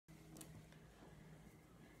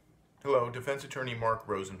Hello, defense attorney Mark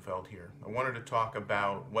Rosenfeld here. I wanted to talk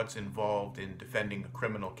about what's involved in defending a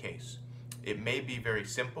criminal case. It may be very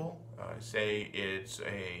simple. Say it's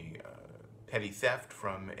a petty theft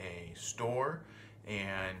from a store,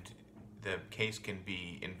 and the case can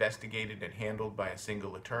be investigated and handled by a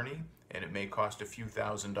single attorney, and it may cost a few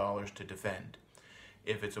 $1,000s to defend.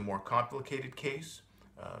 If it's a more complicated case,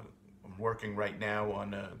 I'm working right now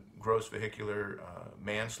on a gross vehicular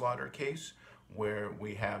manslaughter case where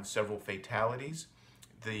we have several fatalities.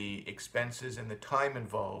 The expenses and the time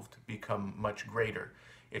involved become much greater.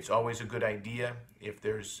 It's always a good idea if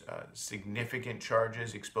there's significant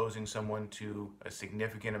charges exposing someone to a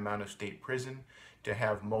significant amount of state prison to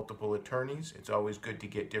have multiple attorneys. It's always good to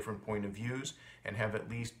get different point of views and have at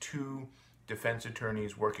least two defense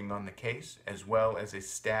attorneys working on the case, as well as a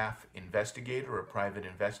staff investigator or private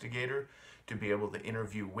investigator to be able to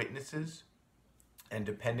interview witnesses. And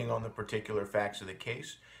depending on the particular facts of the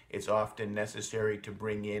case, it's often necessary to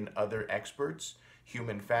bring in other experts,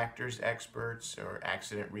 human factors experts or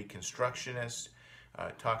accident reconstructionists,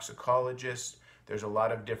 toxicologists. There's a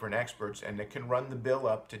lot of different experts, and it can run the bill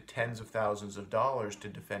up to tens of thousands of dollars to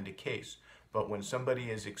defend a case. But when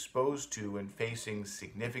somebody is exposed to and facing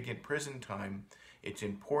significant prison time, it's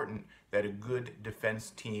important that a good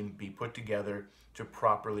defense team be put together to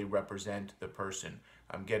properly represent the person.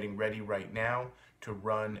 I'm getting ready right now to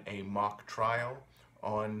run a mock trial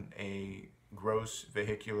on a gross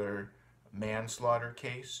vehicular manslaughter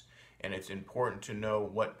case, and it's important to know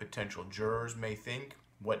what potential jurors may think,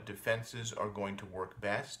 what defenses are going to work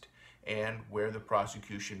best, and where the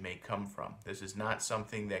prosecution may come from. This is not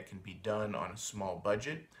something that can be done on a small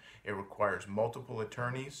budget. It requires multiple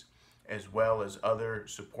attorneys as well as other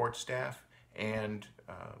support staff and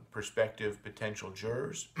prospective potential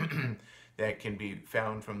jurors that can be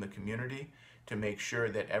found from the community to make sure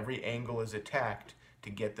that every angle is attacked to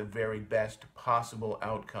get the very best possible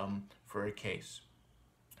outcome for a case.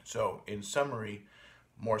 So, in summary,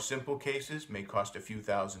 more simple cases may cost a few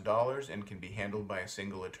 $1,000s and can be handled by a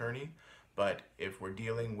single attorney, but if we're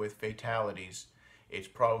dealing with fatalities, it's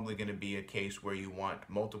probably going to be a case where you want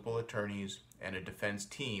multiple attorneys and a defense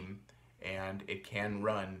team, and it can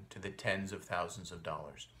run to the tens of thousands of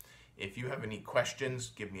dollars. If you have any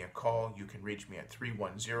questions, give me a call. You can reach me at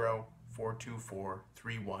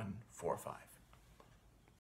 310-424-3145.